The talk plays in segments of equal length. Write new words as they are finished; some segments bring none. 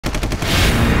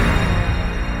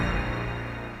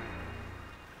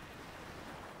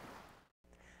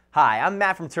Hi, I'm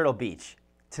Matt from Turtle Beach.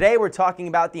 Today we're talking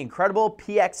about the incredible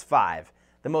PX5,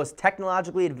 the most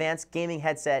technologically advanced gaming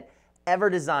headset ever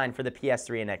designed for the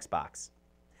PS3 and Xbox.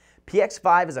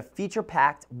 PX5 is a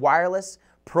feature-packed, wireless,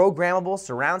 programmable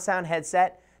surround sound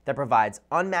headset that provides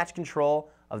unmatched control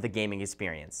of the gaming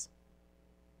experience.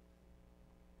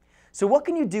 So what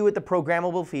can you do with the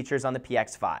programmable features on the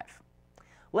PX5?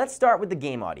 Let's start with the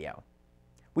game audio.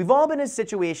 We've all been in a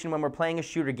situation when we're playing a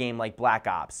shooter game like Black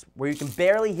Ops, where you can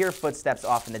barely hear footsteps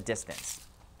off in the distance.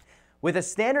 With a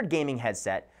standard gaming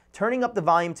headset, turning up the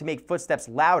volume to make footsteps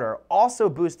louder also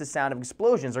boosts the sound of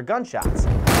explosions or gunshots. So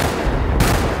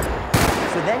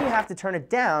then you have to turn it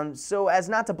down so as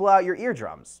not to blow out your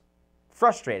eardrums.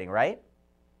 Frustrating, right?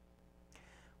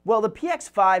 Well, the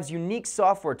PX5's unique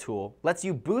software tool lets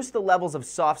you boost the levels of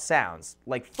soft sounds,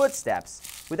 like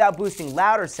footsteps, without boosting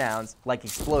louder sounds like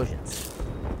explosions.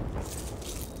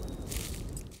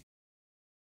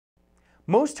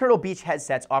 Most Turtle Beach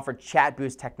headsets offer chat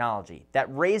boost technology that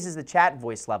raises the chat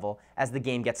voice level as the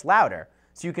game gets louder,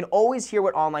 so you can always hear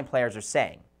what online players are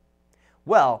saying.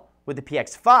 Well, with the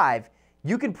PX5,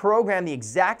 you can program the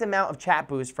exact amount of chat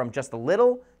boost from just a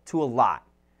little to a lot.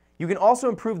 You can also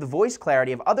improve the voice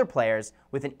clarity of other players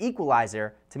with an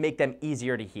equalizer to make them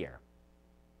easier to hear.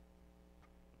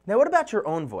 Now what about your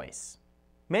own voice?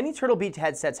 Many Turtle Beach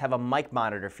headsets have a mic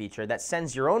monitor feature that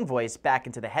sends your own voice back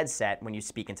into the headset when you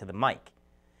speak into the mic.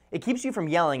 It keeps you from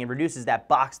yelling and reduces that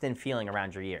boxed-in feeling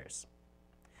around your ears.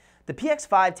 The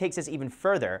PX5 takes us even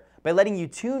further by letting you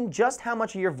tune just how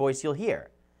much of your voice you'll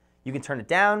hear. You can turn it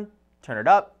down, turn it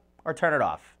up, or turn it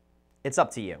off. It's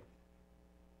up to you.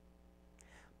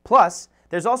 Plus,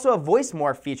 there's also a voice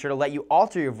morph feature to let you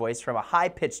alter your voice from a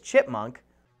high-pitched chipmunk,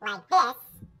 like this,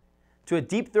 to a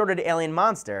deep-throated alien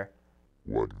monster,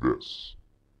 like this.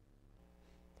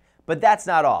 But that's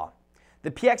not all. The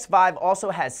PX5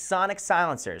 also has sonic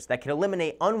silencers that can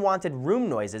eliminate unwanted room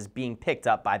noises being picked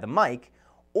up by the mic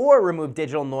or remove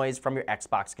digital noise from your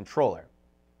Xbox controller.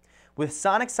 With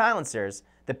sonic silencers,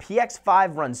 the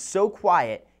PX5 runs so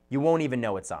quiet you won't even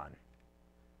know it's on.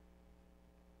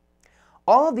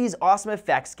 All of these awesome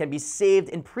effects can be saved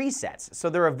in presets, so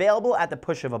they're available at the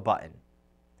push of a button.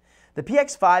 The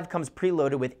PX5 comes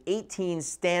preloaded with 18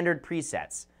 standard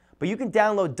presets, but you can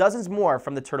download dozens more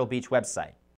from the Turtle Beach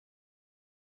website.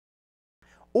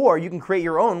 Or you can create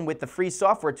your own with the free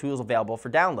software tools available for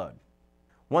download.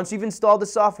 Once you've installed the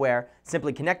software,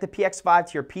 simply connect the PX5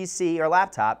 to your PC or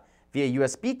laptop via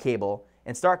USB cable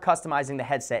and start customizing the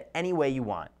headset any way you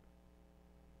want.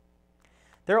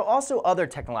 There are also other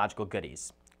technological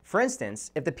goodies. For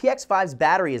instance, if the PX5's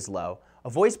battery is low, a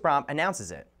voice prompt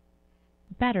announces it.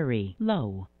 Battery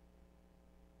low.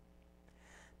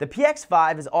 The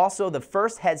PX5 is also the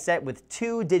first headset with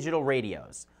 2 digital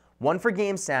radios, one for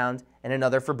game sound and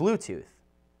another for Bluetooth.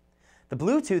 The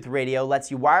Bluetooth radio lets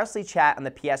you wirelessly chat on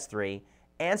the PS3,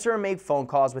 answer and make phone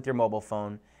calls with your mobile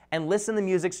phone, and listen to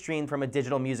music streamed from a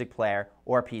digital music player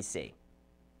or PC.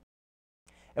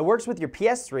 It works with your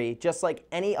PS3 just like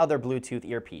any other Bluetooth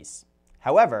earpiece.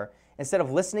 However, instead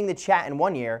of listening to chat in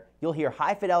one ear, you'll hear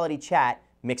high-fidelity chat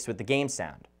mixed with the game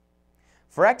sound.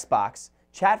 For Xbox,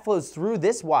 chat flows through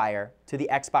this wire to the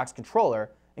Xbox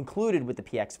controller included with the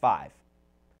PX5.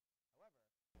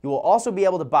 You will also be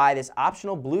able to buy this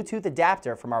optional Bluetooth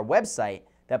adapter from our website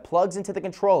that plugs into the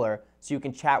controller so you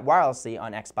can chat wirelessly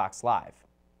on Xbox Live.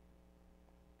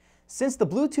 Since the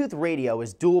Bluetooth radio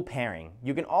is dual pairing,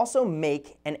 you can also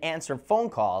make and answer phone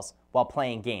calls while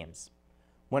playing games.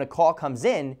 When a call comes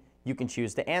in, you can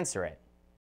choose to answer it.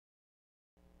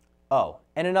 Oh,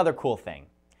 and another cool thing.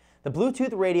 The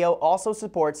Bluetooth radio also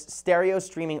supports stereo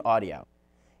streaming audio.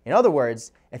 In other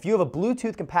words, if you have a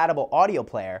Bluetooth-compatible audio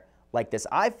player, like this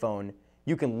iPhone,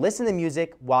 you can listen to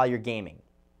music while you're gaming.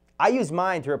 I use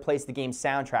mine to replace the game's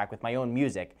soundtrack with my own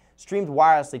music, streamed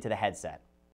wirelessly to the headset.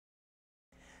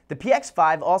 The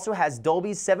PX5 also has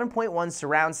Dolby's 7.1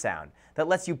 surround sound that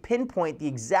lets you pinpoint the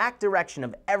exact direction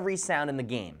of every sound in the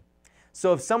game.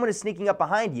 So if someone is sneaking up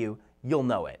behind you, you'll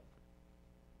know it.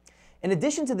 In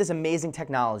addition to this amazing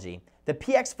technology, the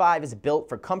PX5 is built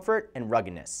for comfort and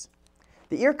ruggedness.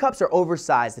 The ear cups are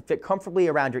oversized to fit comfortably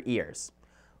around your ears.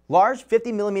 Large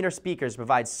 50mm speakers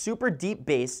provide super deep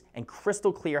bass and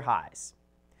crystal clear highs.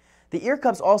 The ear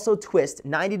cups also twist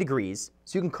 90 degrees,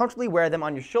 so you can comfortably wear them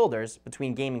on your shoulders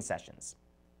between gaming sessions.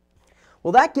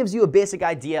 Well, that gives you a basic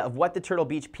idea of what the Turtle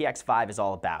Beach PX5 is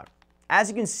all about. As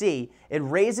you can see, it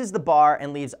raises the bar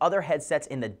and leaves other headsets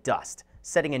in the dust,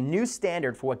 setting a new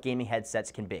standard for what gaming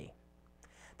headsets can be.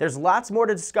 There's lots more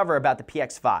to discover about the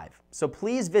PX5, so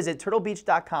please visit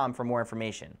turtlebeach.com for more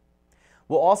information.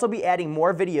 We'll also be adding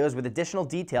more videos with additional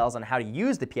details on how to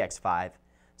use the PX5,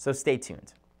 so stay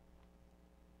tuned.